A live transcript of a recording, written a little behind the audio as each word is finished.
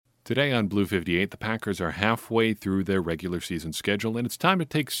Today on Blue 58, the Packers are halfway through their regular season schedule, and it's time to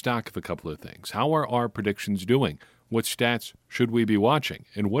take stock of a couple of things. How are our predictions doing? What stats should we be watching?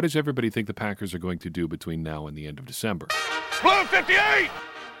 And what does everybody think the Packers are going to do between now and the end of December? Blue 58!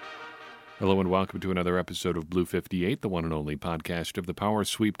 Hello and welcome to another episode of Blue 58, the one and only podcast of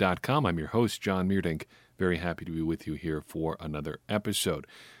thepowersweep.com. I'm your host, John Meerdink. Very happy to be with you here for another episode.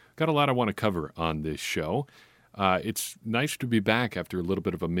 Got a lot I want to cover on this show. It's nice to be back after a little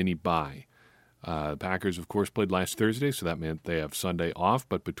bit of a mini bye. The Packers, of course, played last Thursday, so that meant they have Sunday off.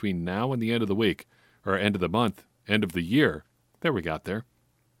 But between now and the end of the week, or end of the month, end of the year, there we got there,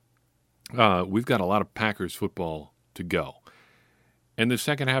 we've got a lot of Packers football to go. And the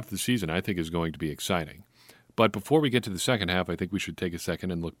second half of the season, I think, is going to be exciting. But before we get to the second half, I think we should take a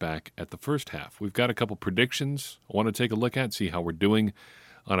second and look back at the first half. We've got a couple predictions I want to take a look at, see how we're doing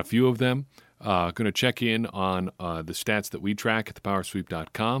on a few of them. Going to check in on the stats that we track at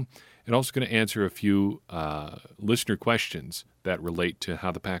thepowersweep.com, and also going to answer a few listener questions that relate to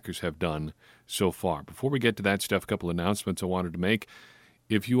how the Packers have done so far. Before we get to that stuff, a couple announcements I wanted to make.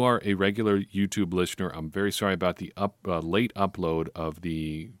 If you are a regular YouTube listener, I'm very sorry about the late upload of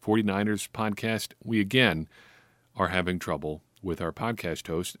the 49ers podcast. We, again, are having trouble with our podcast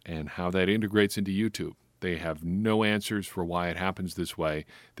host and how that integrates into YouTube. They have no answers for why it happens this way.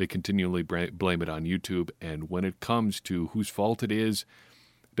 They continually blame it on YouTube. And when it comes to whose fault it is,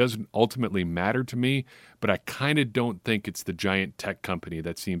 it doesn't ultimately matter to me. But I kind of don't think it's the giant tech company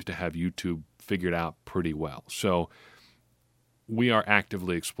that seems to have YouTube figured out pretty well. So we are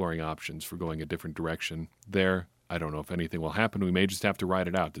actively exploring options for going a different direction there. I don't know if anything will happen. We may just have to ride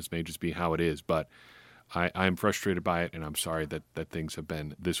it out. This may just be how it is. But I'm frustrated by it, and I'm sorry that things have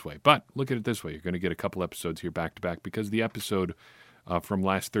been this way. But look at it this way. You're going to get a couple episodes here back-to-back because the episode from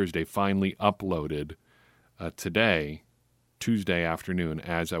last Thursday finally uploaded today, Tuesday afternoon,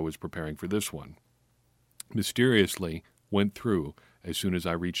 as I was preparing for this one. Mysteriously went through as soon as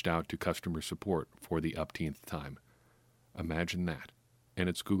I reached out to customer support for the upteenth time. Imagine that. And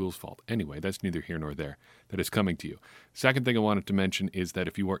it's Google's fault. Anyway, that's neither here nor there. That is coming to you. Second thing I wanted to mention is that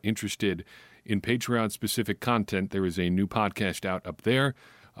if you are interested in Patreon-specific content, there is a new podcast out up there.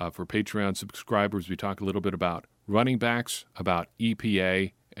 For Patreon subscribers, we talk a little bit about running backs, about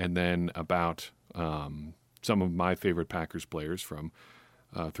EPA, and then about some of my favorite Packers players from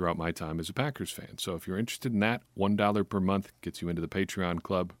throughout my time as a Packers fan. So if you're interested in that, $1 per month gets you into the Patreon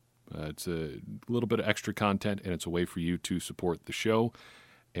club. It's a little bit of extra content, and it's a way for you to support the show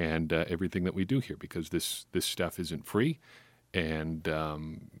and everything that we do here, because this stuff isn't free, and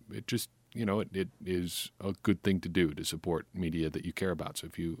it just, it is a good thing to do to support media that you care about. So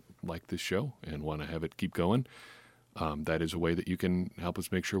if you like this show and want to have it keep going, that is a way that you can help us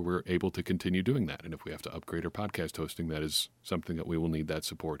make sure we're able to continue doing that. And if we have to upgrade our podcast hosting, that is something that we will need that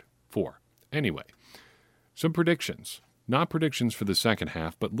support for. Anyway, some predictions. Not predictions for the second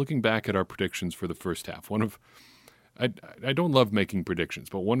half, but looking back at our predictions for the first half. I don't love making predictions,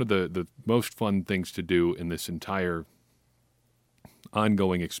 but one of the most fun things to do in this entire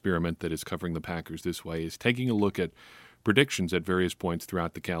ongoing experiment that is covering the Packers this way is taking a look at predictions at various points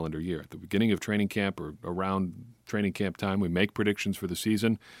throughout the calendar year. At the beginning of training camp or around training camp time, we make predictions for the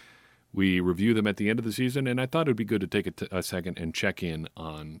season. We review them at the end of the season, and I thought it would be good to take a second and check in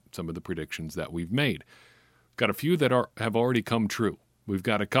on some of the predictions that we've made. Got a few that have already come true. We've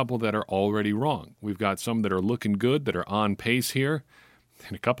got a couple that are already wrong. We've got some that are looking good, that are on pace here,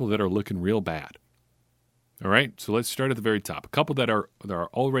 and a couple that are looking real bad. All right, so let's start at the very top. A couple that are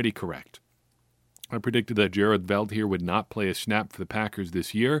already correct. I predicted that Jared Veldheer would not play a snap for the Packers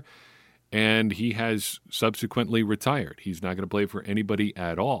this year, and he has subsequently retired. He's not going to play for anybody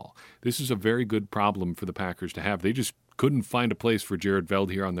at all. This is a very good problem for the Packers to have. They just couldn't find a place for Jared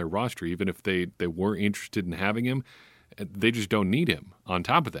Veldheer on their roster, even if they were interested in having him. They just don't need him. On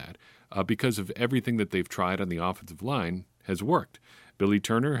top of that, because of everything that they've tried on the offensive line has worked. Billy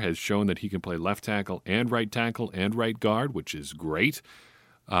Turner has shown that he can play left tackle and right guard, which is great.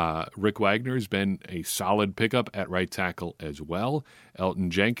 Rick Wagner has been a solid pickup at right tackle as well.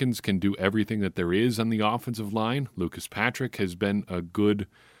 Elton Jenkins can do everything that there is on the offensive line. Lucas Patrick has been a good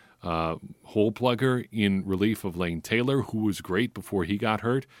hole plugger in relief of Lane Taylor, who was great before he got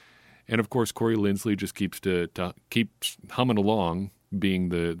hurt. And, of course, Corey Linsley just keeps humming along, being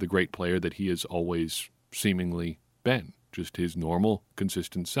the great player that he has always seemingly been, just his normal,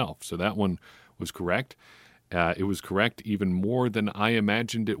 consistent self. So that one was correct. It was correct even more than I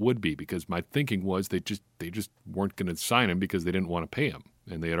imagined it would be, because my thinking was they just weren't going to sign him because they didn't want to pay him.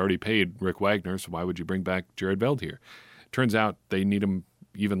 And they had already paid Rick Wagner, so why would you bring back Jared Veldheer? Turns out they need him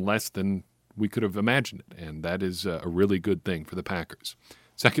even less than we could have imagined it, and that is a really good thing for the Packers.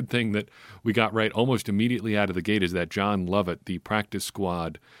 Second thing that we got right almost immediately out of the gate is that John Lovett, the practice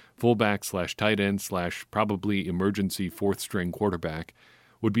squad fullback / tight end / probably emergency fourth-string quarterback,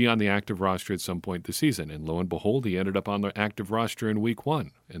 would be on the active roster at some point this season. And lo and behold, he ended up on the active roster in week 1.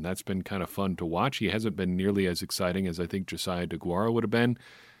 And that's been kind of fun to watch. He hasn't been nearly as exciting as I think Josiah DeGuara would have been,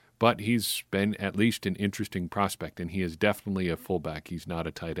 but he's been at least an interesting prospect, and he is definitely a fullback. He's not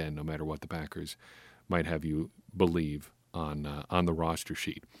a tight end, no matter what the Packers might have you believe on the roster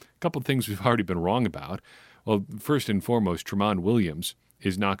sheet. A couple of things we've already been wrong about. Well, first and foremost, Tramon Williams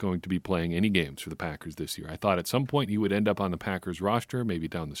is not going to be playing any games for the Packers this year. I thought at some point he would end up on the Packers roster, maybe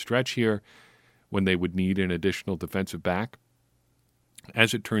down the stretch here, when they would need an additional defensive back.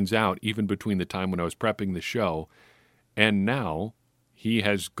 As it turns out, even between the time when I was prepping the show and now, he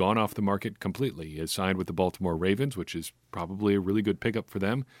has gone off the market completely. He has signed with the Baltimore Ravens, which is probably a really good pickup for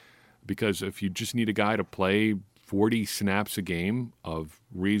them, because if you just need a guy to play 40 snaps a game of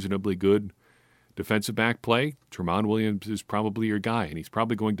reasonably good defensive back play, Tramon Williams is probably your guy, and he's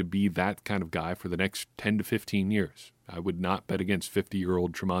probably going to be that kind of guy for the next 10 to 15 years. I would not bet against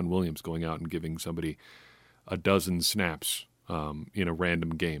 50-year-old Tramon Williams going out and giving somebody a dozen snaps in a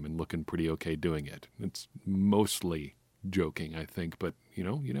random game and looking pretty okay doing it. It's mostly joking, I think, but, you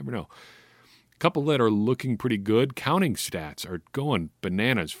never know. A couple that are looking pretty good. Counting stats are going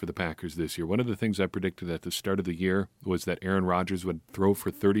bananas for the Packers this year. One of the things I predicted at the start of the year was that Aaron Rodgers would throw for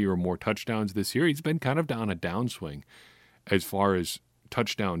 30 or more touchdowns this year. He's been kind of on a downswing as far as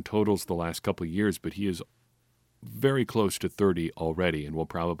touchdown totals the last couple of years, but he is very close to 30 already and will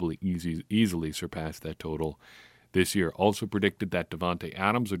probably easily surpass that total this year. Also predicted that Davante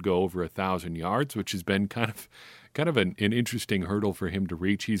Adams would go over 1,000 yards, which has been kind of an interesting hurdle for him to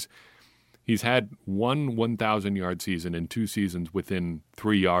reach. He's had one 1,000-yard season and 2 seasons within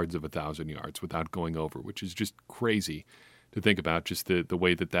 3 yards of 1,000 yards without going over, which is just crazy to think about, just the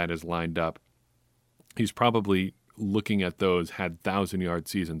way that is lined up. He's probably looking at those had 1,000-yard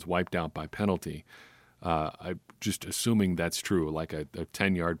seasons wiped out by penalty. I'm just assuming that's true, like a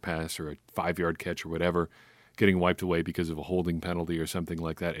 10-yard pass or a 5-yard catch or whatever, getting wiped away because of a holding penalty or something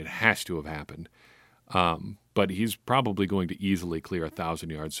like that. It has to have happened. But he's probably going to easily clear 1,000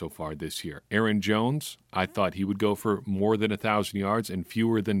 yards so far this year. Aaron Jones, I thought he would go for more than 1,000 yards and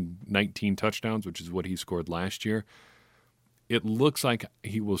fewer than 19 touchdowns, which is what he scored last year. It looks like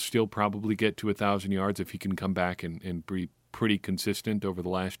he will still probably get to 1,000 yards if he can come back and be pretty consistent over the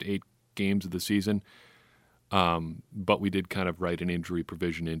last 8 games of the season. But we did kind of write an injury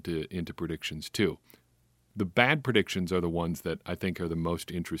provision into predictions too. The bad predictions are the ones that I think are the most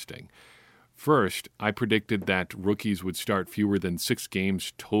interesting. First, I predicted that rookies would start fewer than 6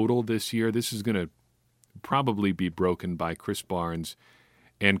 games total this year. This is going to probably be broken by Chris Barnes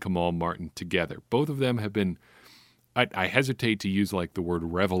and Kamal Martin together. Both of them have been, I hesitate to use like the word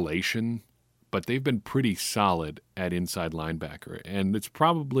revelation, but they've been pretty solid at inside linebacker. And it's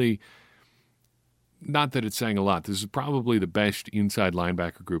probably, not that it's saying a lot, this is probably the best inside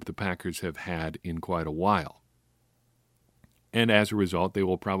linebacker group the Packers have had in quite a while. And as a result, they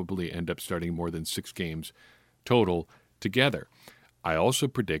will probably end up starting more than 6 games total together. I also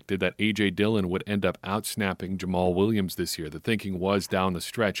predicted that A.J. Dillon would end up outsnapping Jamal Williams this year. The thinking was down the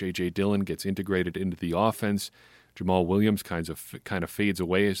stretch, A.J. Dillon gets integrated into the offense. Jamal Williams kind of fades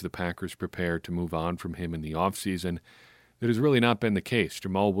away as the Packers prepare to move on from him in the offseason. That has really not been the case.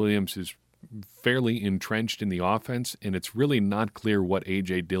 Jamal Williams is fairly entrenched in the offense, and it's really not clear what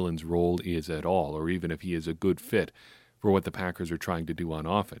A.J. Dillon's role is at all, or even if he is a good fit for what the Packers are trying to do on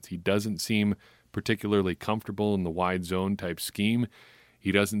offense. He doesn't seem particularly comfortable in the wide zone type scheme.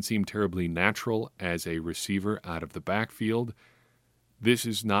 He doesn't seem terribly natural as a receiver out of the backfield. This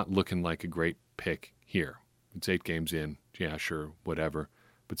is not looking like a great pick here. It's 8 games in. Yeah, sure, whatever.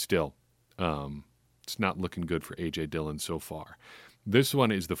 But still, it's not looking good for A.J. Dillon so far. This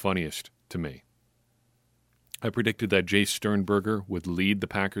one is the funniest to me. I predicted that Jace Sternberger would lead the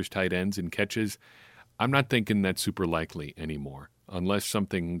Packers tight ends in catches. I'm not thinking that's super likely anymore. Unless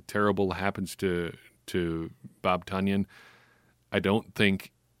something terrible happens to Bob Tonyan, I don't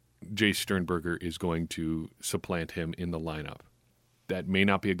think Jace Sternberger is going to supplant him in the lineup. That may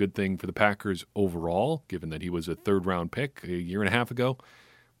not be a good thing for the Packers overall, given that he was a 3rd-round pick a year and a half ago.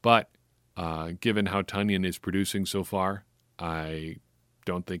 But given how Tonyan is producing so far, I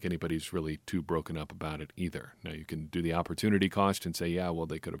don't think anybody's really too broken up about it either. Now, you can do the opportunity cost and say, yeah, well,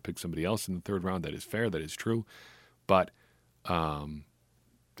 they could have picked somebody else in the 3rd round. That is fair. That is true. But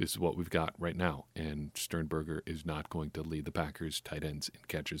this is what we've got right now, and Sternberger is not going to lead the Packers tight ends in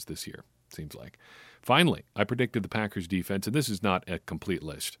catches this year. seems like. Finally, I predicted the Packers defense, and this is not a complete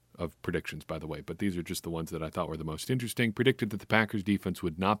list of predictions, by the way, but these are just the ones that I thought were the most interesting. Predicted that the Packers defense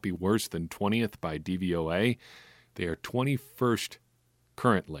would not be worse than 20th by DVOA. They are 21st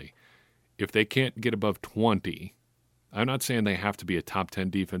currently. If they can't get above 20, I'm not saying they have to be a top 10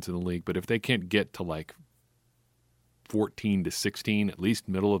 defense in the league, but if they can't get to like 14 to 16, at least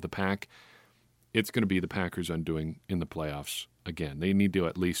middle of the pack, it's going to be the Packers' undoing in the playoffs again. They need to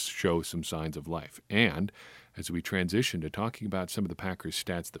at least show some signs of life. And as we transition to talking about some of the Packers'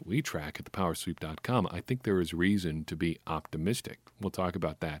 stats that we track at thepowersweep.com, I think there is reason to be optimistic. We'll talk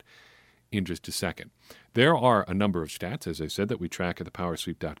about that in just a second. There are a number of stats, as I said, that we track at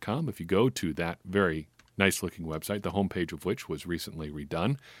thepowersweep.com. If you go to that very nice-looking website, the homepage of which was recently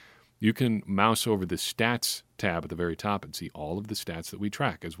redone, you can mouse over the stats tab at the very top and see all of the stats that we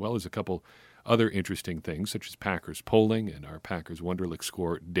track, as well as a couple other interesting things, such as Packers polling and our Packers Wonderlic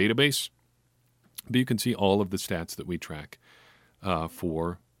score database. But you can see all of the stats that we track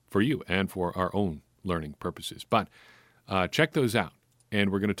for you and for our own learning purposes. But check those out. And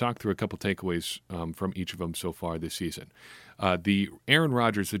we're going to talk through a couple takeaways from each of them so far this season. The Aaron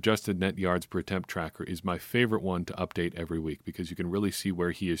Rodgers adjusted net yards per attempt tracker is my favorite one to update every week because you can really see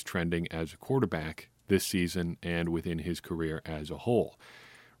where he is trending as a quarterback this season and within his career as a whole.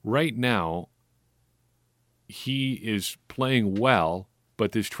 Right now, he is playing well,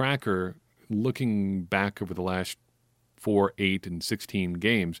 but this tracker, looking back over the last 4, 8, and 16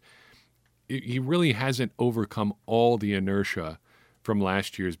 games, he really hasn't overcome all the inertia from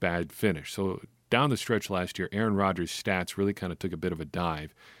last year's bad finish. So down the stretch last year, Aaron Rodgers' stats really kind of took a bit of a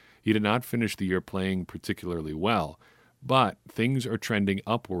dive. He did not finish the year playing particularly well, but things are trending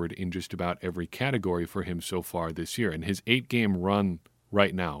upward in just about every category for him so far this year. And his 8-game run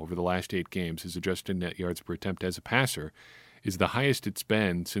right now, over the last 8 games, his adjusted net yards per attempt as a passer is the highest it's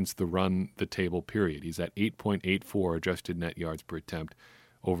been since the run-the-table period. He's at 8.84 adjusted net yards per attempt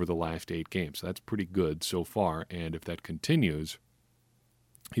over the last 8 games. So that's pretty good so far, and if that continues,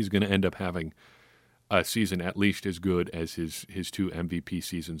 he's going to end up having a season at least as good as his 2 MVP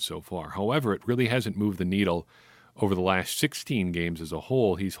seasons so far. However, it really hasn't moved the needle over the last 16 games as a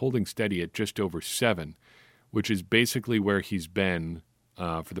whole. He's holding steady at just over 7, which is basically where he's been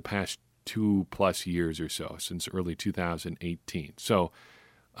for the past 2+ years or so, since early 2018. So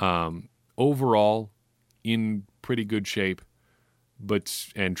overall, in pretty good shape,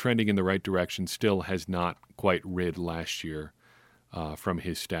 and trending in the right direction, still has not quite rid last year from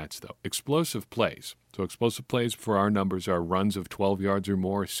his stats, though. Explosive plays. So explosive plays for our numbers are runs of 12 yards or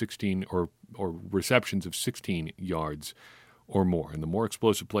more, 16 or receptions of 16 yards or more. And the more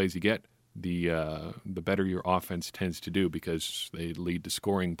explosive plays you get, the better your offense tends to do because they lead to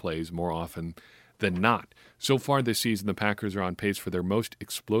scoring plays more often than not. So far this season, the Packers are on pace for their most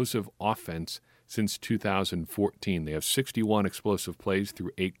explosive offense since 2014. They have 61 explosive plays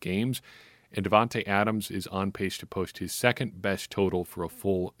through 8 games. And Davante Adams is on pace to post his second-best total for a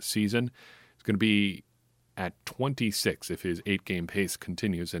full season. It's going to be at 26 if his 8-game pace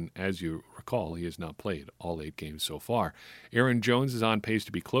continues. And as you recall, he has not played all 8 games so far. Aaron Jones is on pace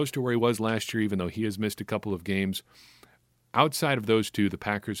to be close to where he was last year, even though he has missed a couple of games. Outside of those two, the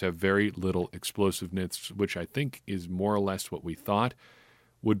Packers have very little explosiveness, which I think is more or less what we thought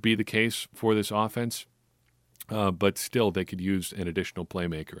would be the case for this offense. But still, they could use an additional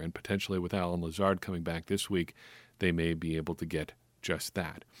playmaker, and potentially with Allen Lazard coming back this week, they may be able to get just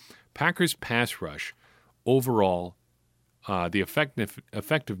that. Packers pass rush, overall, the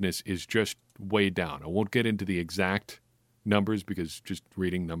effectiveness is just way down. I won't get into the exact numbers because just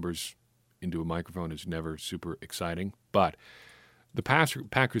reading numbers into a microphone is never super exciting, but the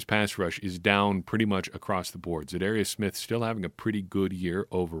Packers pass rush is down pretty much across the board. Za'Darius Smith still having a pretty good year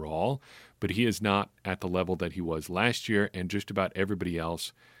overall, but he is not at the level that he was last year, and just about everybody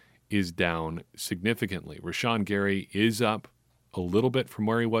else is down significantly. Rashawn Gary is up a little bit from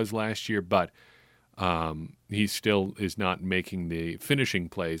where he was last year, but he still is not making the finishing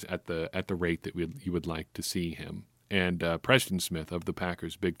plays at the rate that you would like to see him. And Preston Smith of the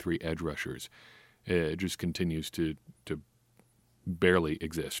Packers' big 3 edge rushers just continues to barely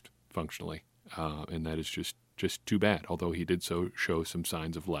exist functionally, and that is just too bad, although he did show some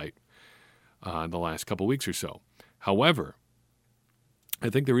signs of light in the last couple weeks or so. However, I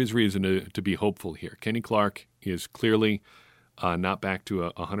think there is reason to be hopeful here. Kenny Clark is clearly not back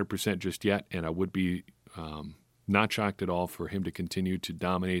to 100% just yet, and I would be not shocked at all for him to continue to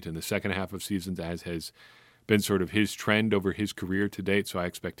dominate in the second half of seasons, as has been sort of his trend over his career to date. So I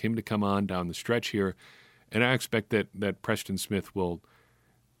expect him to come on down the stretch here. And I expect that Preston Smith will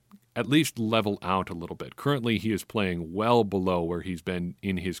at least level out a little bit. Currently, he is playing well below where he's been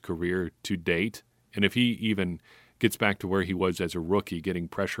in his career to date. And if he even gets back to where he was as a rookie, getting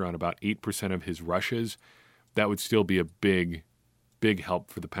pressure on about 8% of his rushes, that would still be a big help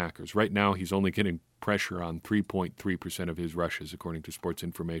for the Packers. Right now, he's only getting pressure on 3.3% of his rushes, according to Sports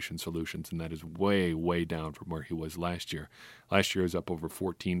Information Solutions, and that is way, way down from where he was last year. Last year was up over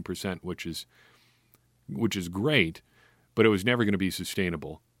 14%, which is great, but it was never going to be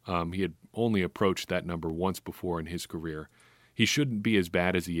sustainable. He had only approached that number once before in his career. He shouldn't be as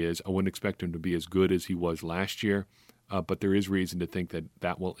bad as he is. I wouldn't expect him to be as good as he was last year, but there is reason to think that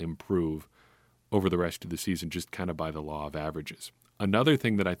that will improve over the rest of the season, just kind of by the law of averages. Another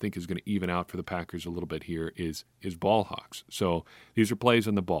thing that I think is going to even out for the Packers a little bit here is ball hawks. So these are plays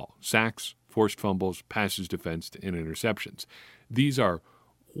on the ball: sacks, forced fumbles, passes defensed, and interceptions. These are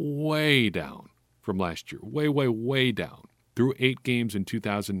way down from last year. Way, way, way down. Through 8 games in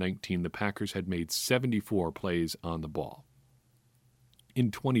 2019, the Packers had made 74 plays on the ball. In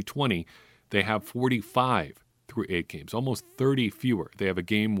 2020, they have 45 through 8 games, almost 30 fewer. They have a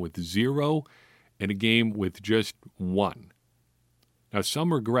game with 0 and a game with just 1. Now,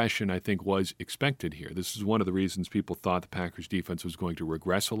 some regression, I think, was expected here. This is one of the reasons people thought the Packers' defense was going to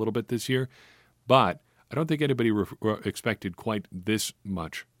regress a little bit this year, but I don't think anybody expected quite this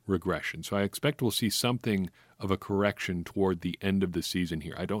much regression. So I expect we'll see something of a correction toward the end of the season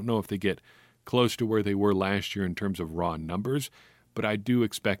here. I don't know if they get close to where they were last year in terms of raw numbers, but I do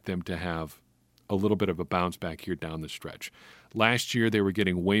expect them to have a little bit of a bounce back here down the stretch. Last year, they were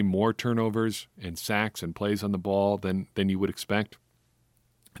getting way more turnovers and sacks and plays on the ball than you would expect.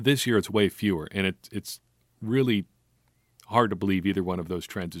 This year, it's way fewer, and it's really hard to believe either one of those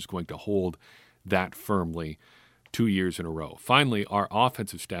trends is going to hold that firmly 2 years in a row. Finally, our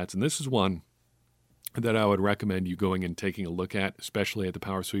offensive stats, and this is one that I would recommend you going and taking a look at, especially at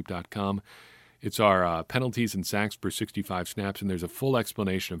thepowersweep.com. It's our penalties and sacks per 65 snaps, and there's a full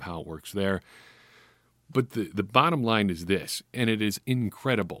explanation of how it works there. But the bottom line is this, and it is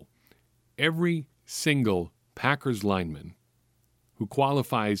incredible. Every single Packers lineman who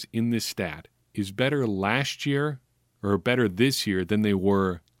qualifies in this stat is better last year or better this year than they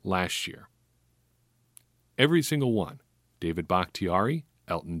were last year. Every single one. David Bakhtiari,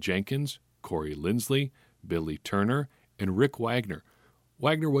 Elton Jenkins, Corey Linsley, Billy Turner, and Rick Wagner.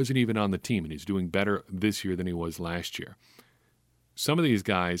 Wagner wasn't even on the team, and he's doing better this year than he was last year. Some of these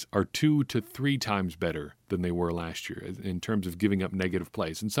guys are 2 to 3 times better than they were last year in terms of giving up negative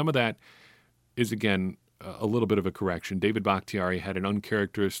plays. And some of that is, again, a little bit of a correction. David Bakhtiari had an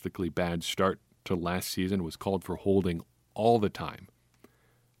uncharacteristically bad start to last season, was called for holding all the time.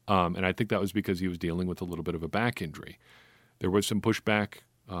 And I think that was because he was dealing with a little bit of a back injury. There was some pushback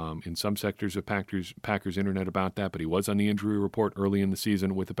in some sectors of Packers internet about that, but he was on the injury report early in the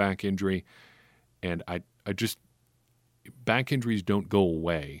season with a back injury. And I just, back injuries don't go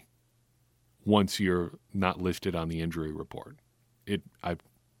away once you're not listed on the injury report. I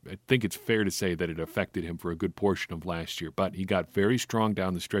think it's fair to say that it affected him for a good portion of last year, but he got very strong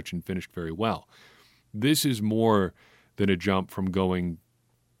down the stretch and finished very well. This is more than a jump from going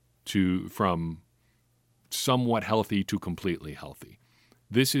from somewhat healthy to completely healthy.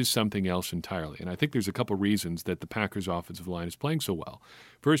 This is something else entirely, and I think there's a couple reasons that the Packers' offensive line is playing so well.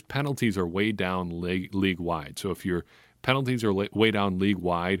 First, penalties are way down league-wide. So if your penalties are way down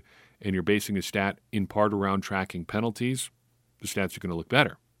league-wide and you're basing a stat in part around tracking penalties, the stats are going to look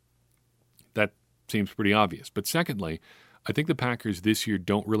better. That seems pretty obvious. But secondly, I think the Packers this year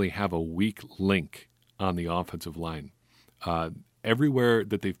don't really have a weak link on the offensive line. Everywhere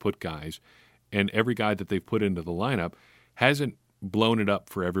that they've put guys and every guy that they've put into the lineup hasn't blown it up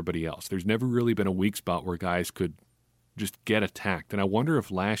for everybody else. There's never really been a weak spot where guys could just get attacked. And I wonder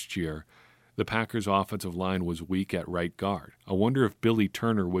if last year the Packers' offensive line was weak at right guard. I wonder if Billy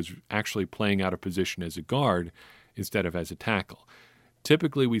Turner was actually playing out of position as a guard instead of as a tackle.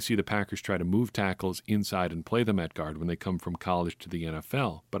 Typically, we see the Packers try to move tackles inside and play them at guard when they come from college to the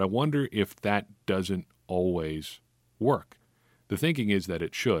NFL. But I wonder if that doesn't always work. The thinking is that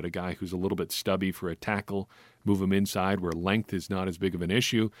it should. A guy who's a little bit stubby for a tackle, move him inside where length is not as big of an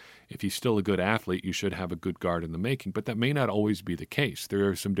issue. If he's still a good athlete, you should have a good guard in the making. But that may not always be the case. There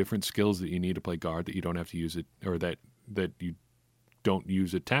are some different skills that you need to play guard that you don't have to use it, or that you don't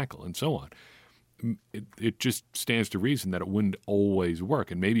use at tackle, and so on. It just stands to reason that it wouldn't always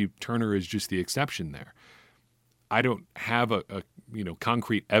work, and maybe Turner is just the exception there. I don't have a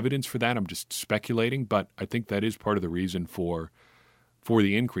concrete evidence for that. I'm just speculating, but I think that is part of the reason for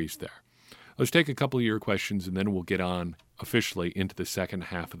the increase there. Let's take a couple of your questions, and then we'll get on officially into the second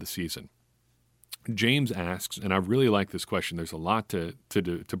half of the season. James asks, and I really like this question. There's a lot to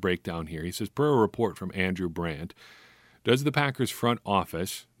break down here. He says, per a report from Andrew Brandt, does the Packers front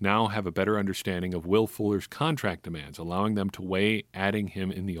office now have a better understanding of Will Fuller's contract demands, allowing them to weigh adding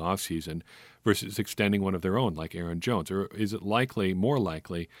him in the offseason versus extending one of their own, like Aaron Jones? Or is it more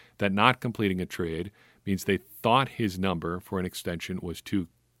likely, that not completing a trade means they thought his number for an extension was too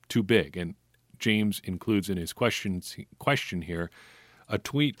big? And James includes in his question here a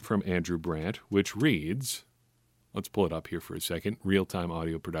tweet from Andrew Brandt, which reads, let's pull it up here for a second, real-time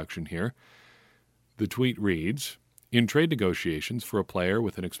audio production here. The tweet reads, in trade negotiations for a player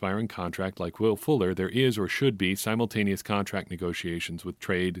with an expiring contract like Will Fuller, there is or should be simultaneous contract negotiations with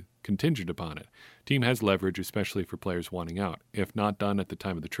trade contingent upon it. Team has leverage, especially for players wanting out. If not done at the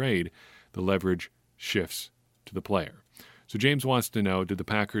time of the trade, the leverage shifts to the player. So James wants to know, did the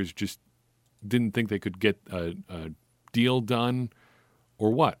Packers just didn't think they could get a deal done,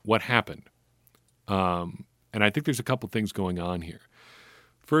 or what? What happened? And I think there's a couple things going on here.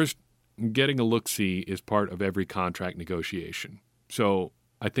 First, getting a look-see is part of every contract negotiation. So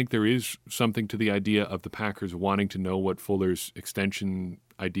I think there is something to the idea of the Packers wanting to know what Fuller's extension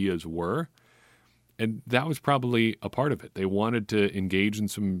ideas were. And that was probably a part of it. They wanted to engage in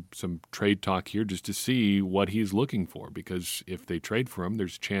some trade talk here just to see what he's looking for, because if they trade for him,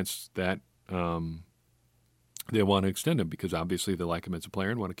 there's a chance that they want to extend him, because obviously they like him as a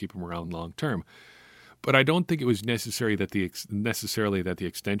player and want to keep him around long term. But I don't think it was necessarily that the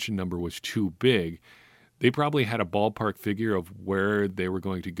extension number was too big. They probably had a ballpark figure of where they were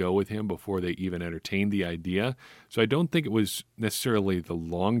going to go with him before they even entertained the idea. So I don't think it was necessarily the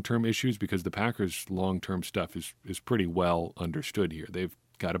long-term issues, because the Packers' long-term stuff is pretty well understood here. They've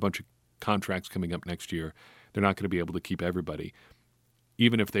got a bunch of contracts coming up next year. They're not going to be able to keep everybody.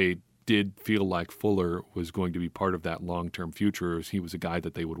 Even if they did feel like Fuller was going to be part of that long-term future, or he was a guy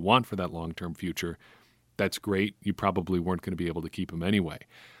that they would want for that long-term future, that's great. You probably weren't going to be able to keep him anyway.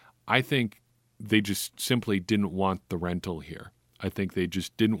 I think they just simply didn't want the rental here. I think they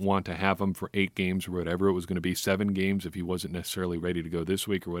just didn't want to have him for 8 games or whatever it was going to be, 7 games if he wasn't necessarily ready to go this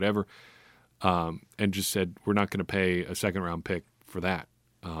week or whatever, and just said, we're not going to pay a second-round pick for that.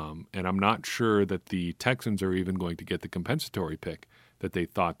 And I'm not sure that the Texans are even going to get the compensatory pick that they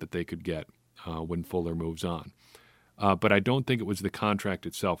thought that they could get when Fuller moves on. But I don't think it was the contract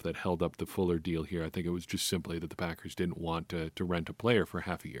itself that held up the Fuller deal here. I think it was just simply that the Packers didn't want to rent a player for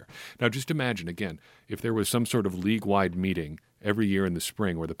half a year. Now, just imagine, again, if there was some sort of league-wide meeting every year in the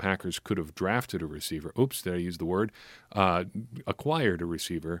spring where the Packers could have drafted a receiver, did I use the word, acquired a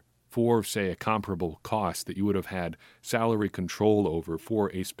receiver for, say, a comparable cost that you would have had salary control over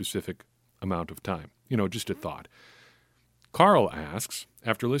for a specific amount of time. Just a thought. Carl asks,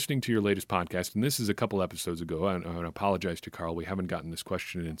 after listening to your latest podcast, and this is a couple episodes ago, and I apologize to Carl, we haven't gotten this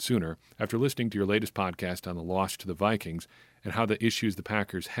question in sooner. After listening to your latest podcast on the loss to the Vikings and how the issues the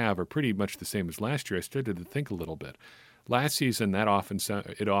Packers have are pretty much the same as last year, I started to think a little bit. Last season, it often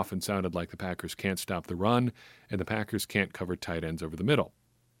sounded like the Packers can't stop the run and the Packers can't cover tight ends over the middle.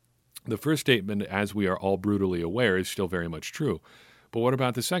 The first statement, as we are all brutally aware, is still very much true. But what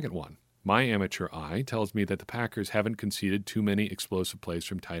about the second one? My amateur eye tells me that the Packers haven't conceded too many explosive plays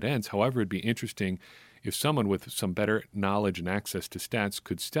from tight ends. However, it'd be interesting if someone with some better knowledge and access to stats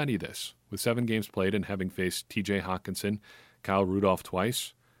could study this. With 7 games played and having faced T.J. Hockenson, Kyle Rudolph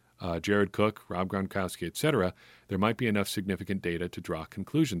twice, Jared Cook, Rob Gronkowski, etc., there might be enough significant data to draw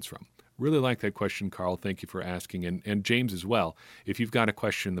conclusions from. Really like that question, Carl. Thank you for asking. And James as well. If you've got a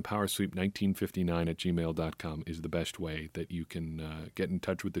question, the powersweep1959@gmail.com is the best way that you can get in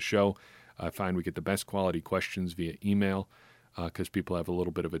touch with the show. I find we get the best quality questions via email because people have a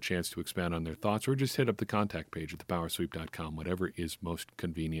little bit of a chance to expand on their thoughts, or just hit up the contact page at thepowersweep.com, whatever is most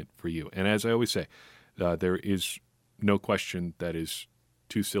convenient for you. And as I always say, there is no question that is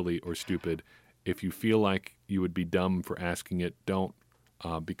too silly or stupid. If you feel like you would be dumb for asking it, don't,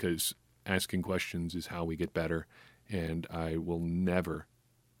 because asking questions is how we get better, and I will never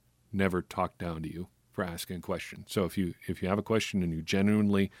talk down to you for asking a question. So if you have a question and you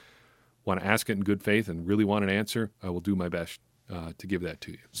genuinely want to ask it in good faith and really want an answer, I will do my best to give that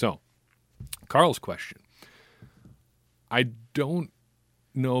to you. So, Carl's question. I don't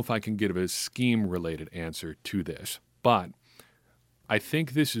know if I can give a scheme-related answer to this, but I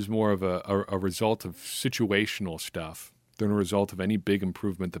think this is more of a result of situational stuff than a result of any big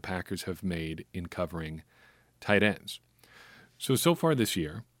improvement the Packers have made in covering tight ends. So far this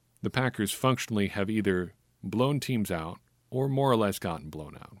year, the Packers functionally have either blown teams out or more or less gotten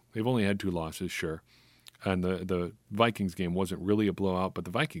blown out. They've only had 2 losses, sure, and the Vikings game wasn't really a blowout, but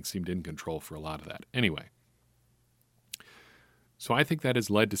the Vikings seemed in control for a lot of that. Anyway, So I think that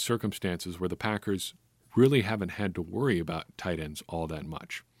has led to circumstances where the Packers really haven't had to worry about tight ends all that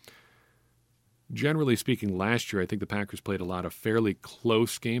much. Generally speaking, last year, I think the Packers played a lot of fairly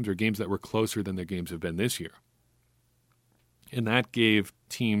close games, or games that were closer than their games have been this year. And that gave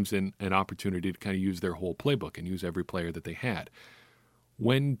teams an opportunity to kind of use their whole playbook and use every player that they had.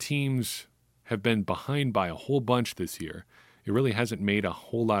 When teams have been behind by a whole bunch this year, it really hasn't made a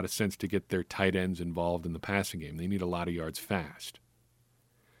whole lot of sense to get their tight ends involved in the passing game. They need a lot of yards fast.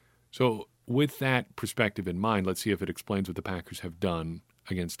 So with that perspective in mind, let's see if it explains what the Packers have done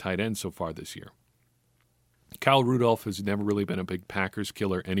against tight ends so far this year. Kyle Rudolph has never really been a big Packers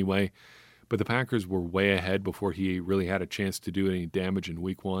killer anyway, but the Packers were way ahead before he really had a chance to do any damage in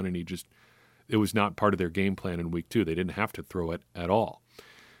week 1, and it was not part of their game plan in week 2. They didn't have to throw it at all.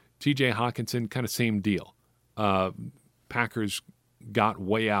 TJ Hockenson, kind of same deal. Packers got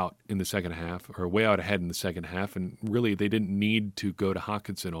way out in the second half, or way out ahead in the second half, and really they didn't need to go to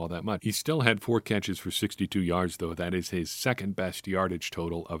Hockenson all that much. He still had 4 catches for 62 yards, though. That is his second best yardage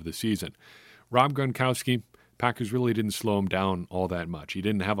total of the season. Rob Gronkowski, Packers really didn't slow him down all that much. He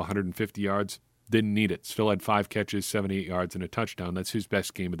didn't have 150 yards, didn't need it. Still had 5 catches, 78 yards, and a touchdown. That's his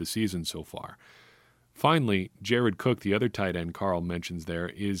best game of the season so far. Finally, Jared Cook, the other tight end Carl mentions there,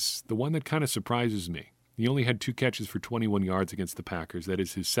 is the one that kind of surprises me. He only had 2 catches for 21 yards against the Packers. That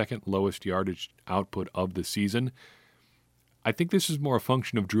is his second lowest yardage output of the season. I think this is more a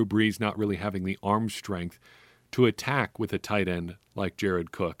function of Drew Brees not really having the arm strength to attack with a tight end like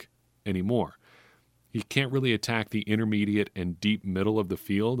Jared Cook anymore. He can't really attack the intermediate and deep middle of the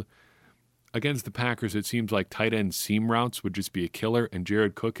field. Against the Packers, it seems like tight end seam routes would just be a killer, and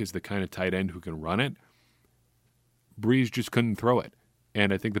Jared Cook is the kind of tight end who can run it. Brees just couldn't throw it,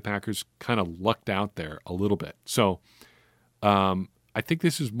 and I think the Packers kind of lucked out there a little bit. So I think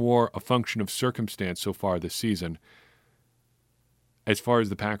this is more a function of circumstance so far this season as far as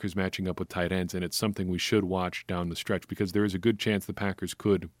the Packers matching up with tight ends, and it's something we should watch down the stretch because there is a good chance the Packers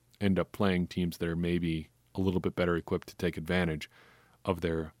could end up playing teams that are maybe a little bit better equipped to take advantage of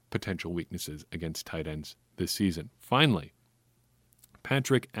their potential weaknesses against tight ends this season. Finally,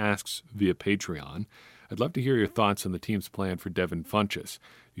 Patrick asks via Patreon, I'd love to hear your thoughts on the team's plan for Devin Funchess.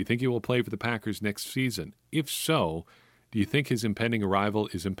 Do you think he will play for the Packers next season? If so, do you think his impending arrival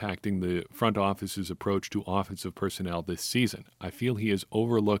is impacting the front office's approach to offensive personnel this season? I feel he is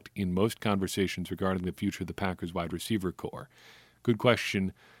overlooked in most conversations regarding the future of the Packers wide receiver core. Good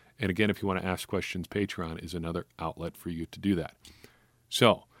question. And again, if you want to ask questions, Patreon is another outlet for you to do that.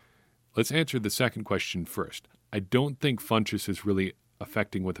 So let's answer the second question first. I don't think Funchess is really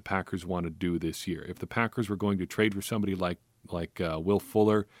affecting what the Packers want to do this year. If the Packers were going to trade for somebody like Will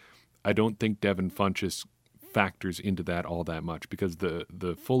Fuller, I don't think Devin Funchess factors into that all that much because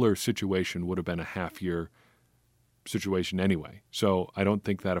the Fuller situation would have been a half-year situation anyway. So I don't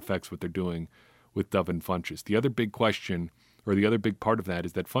think that affects what they're doing with Devin Funchess. The other big question, or the other big part of that,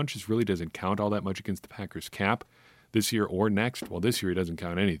 is that Funchess really doesn't count all that much against the Packers cap this year or next. Well, this year he doesn't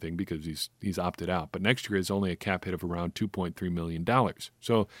count anything because he's opted out. But next year is only a cap hit of around $2.3 million.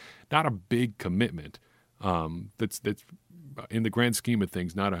 So not a big commitment. That's in the grand scheme of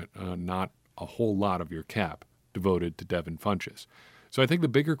things, not a whole lot of your cap devoted to Devin Funchess. So I think the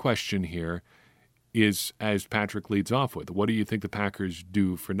bigger question here is, as Patrick leads off with, what do you think the Packers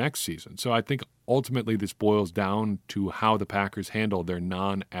do for next season? So I think ultimately this boils down to how the Packers handle their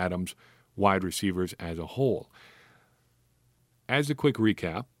non-Adams wide receivers as a whole. As a quick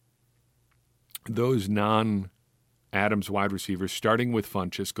recap, those non-Adams wide receivers, starting with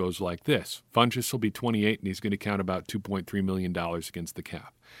Funchess, goes like this. Funchess will be 28, and he's going to count about $2.3 million against the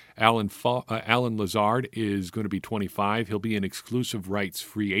cap. Allen Lazard is going to be 25. He'll be an exclusive rights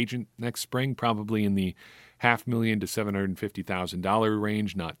free agent next spring, probably in the $500,000 to $750,000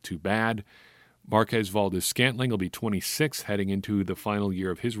 range. Not too bad. Marquez Valdes-Scantling will be 26, heading into the final year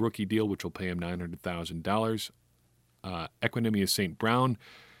of his rookie deal, which will pay him $900,000. Equanimeous St. Brown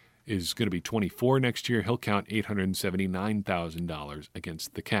is going to be 24 next year. He'll count $879,000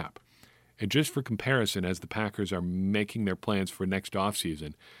 against the cap. And just for comparison, as the Packers are making their plans for next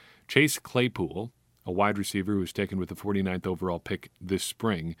offseason, Chase Claypool, a wide receiver who was taken with the 49th overall pick this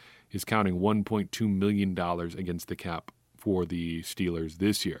spring, is counting $1.2 million against the cap for the Steelers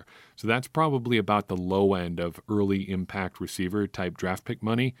this year. So that's probably about the low end of early impact receiver type draft pick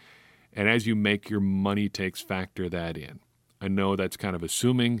money. And as you make your money takes, factor that in. I know that's kind of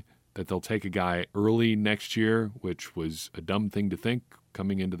assuming that they'll take a guy early next year, which was a dumb thing to think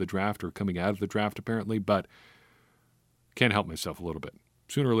coming into the draft or coming out of the draft apparently, but can't help myself a little bit.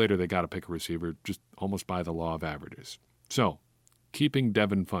 Sooner or later they got to pick a receiver just almost by the law of averages. So, keeping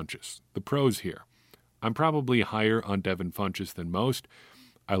Devin Funchess. The pros here. I'm probably higher on Devin Funchess than most.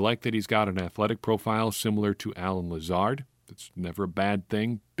 I like that he's got an athletic profile similar to Allen Lazard. That's never a bad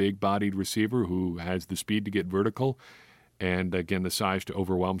thing. Big-bodied receiver who has the speed to get vertical and, again, the size to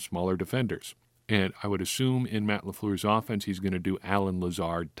overwhelm smaller defenders. And I would assume in Matt LaFleur's offense he's going to do Allen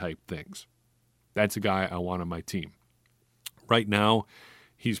Lazard-type things. That's a guy I want on my team. Right now,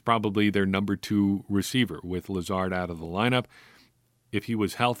 he's probably their number 2 receiver with Lazard out of the lineup. If he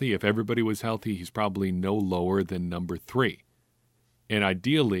was healthy, if everybody was healthy, he's probably no lower than number 3. And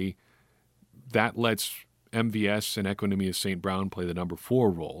ideally, that lets MVS and Equanimeous St. Brown play the number 4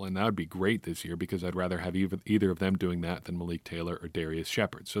 role, and that would be great this year because I'd rather have either of them doing that than Malik Taylor or Darius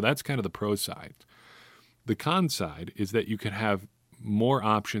Shepard. So that's kind of the pro side. The con side is that you could have more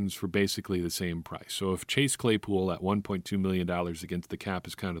options for basically the same price. So if Chase Claypool at $1.2 million against the cap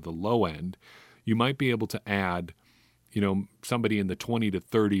is kind of the low end, you might be able to add, somebody in the 20 to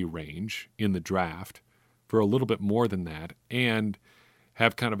 30 range in the draft for a little bit more than that and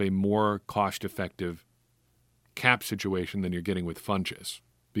have kind of a more cost-effective cap situation than you're getting with Funchess.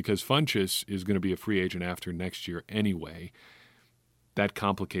 Because Funchess is going to be a free agent after next year anyway. That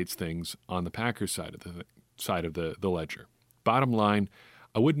complicates things on the Packers side of the ledger. Bottom line,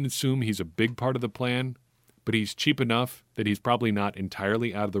 I wouldn't assume he's a big part of the plan, but he's cheap enough that he's probably not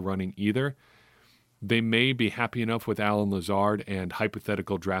entirely out of the running either. They may be happy enough with Allen Lazard and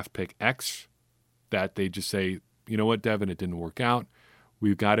hypothetical draft pick X that they just say, you know what, Devin, it didn't work out.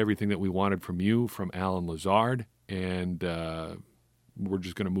 We've got everything that we wanted from you, from Allen Lazard, and we're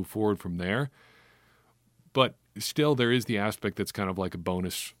just going to move forward from there. But still, there is the aspect that's kind of like a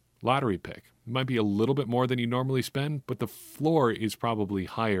bonus lottery pick. It might be a little bit more than you normally spend, but the floor is probably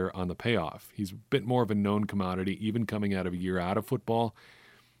higher on the payoff. He's a bit more of a known commodity, even coming out of a year out of football.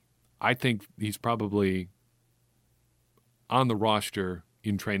 I think he's probably on the roster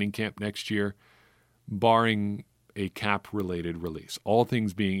in training camp next year, barring a cap-related release. All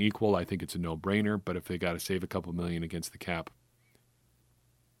things being equal, I think it's a no-brainer, but if they got to save a couple million against the cap,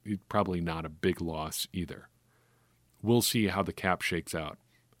 it's probably not a big loss either. We'll see how the cap shakes out.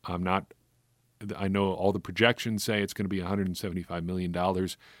 I know all the projections say it's going to be $175 million.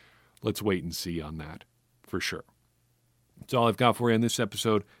 Let's wait and see on that for sure. That's all I've got for you in this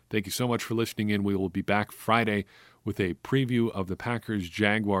episode. Thank you so much for listening in. We will be back Friday with a preview of the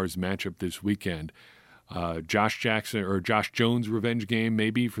Packers-Jaguars matchup this weekend. Josh Jones revenge game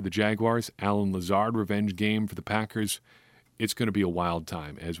maybe for the Jaguars. Allen Lazard revenge game for the Packers. It's going to be a wild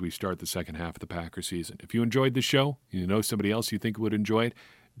time as we start the second half of the Packers season. If you enjoyed the show, you know somebody else you think would enjoy it,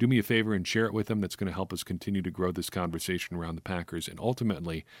 do me a favor and share it with them. That's going to help us continue to grow this conversation around the Packers and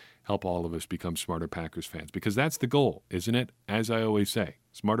ultimately help all of us become smarter Packers fans. Because that's the goal, isn't it? As I always say,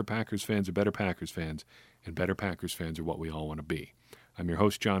 smarter Packers fans are better Packers fans, and better Packers fans are what we all want to be. I'm your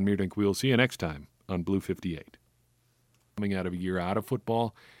host, John Meerdink. We'll see you next time on Blue 58. Coming out of a year out of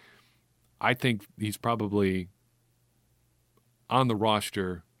football, I think he's probably on the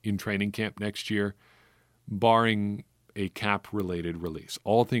roster in training camp next year, barring a cap-related release.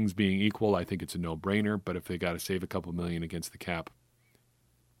 All things being equal, I think it's a no-brainer, but if they got to save a couple million against the cap,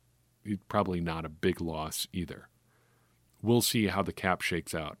 it's probably not a big loss either. We'll see how the cap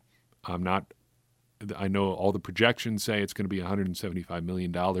shakes out. I know all the projections say it's going to be $175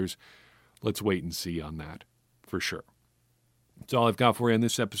 million. Let's wait and see on that for sure. That's all I've got for you in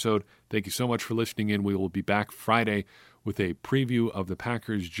this episode. Thank you so much for listening in. We will be back Friday with a preview of the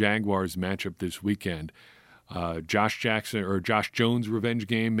Packers-Jaguars matchup this weekend. Josh Jones revenge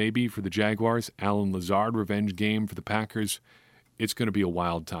game maybe for the Jaguars. Allen Lazard revenge game for the Packers. It's going to be a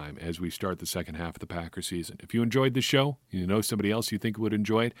wild time as we start the second half of the Packers season. If you enjoyed the show, you know somebody else you think would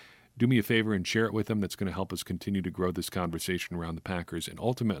enjoy it, do me a favor and share it with them. That's going to help us continue to grow this conversation around the Packers and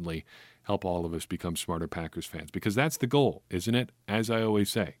ultimately help all of us become smarter Packers fans. Because that's the goal, isn't it? As I always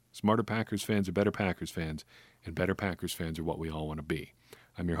say, smarter Packers fans are better Packers fans, and better Packers fans are what we all want to be.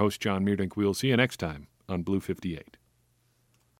 I'm your host, John Meerdink. We'll see you next time on Blue 58.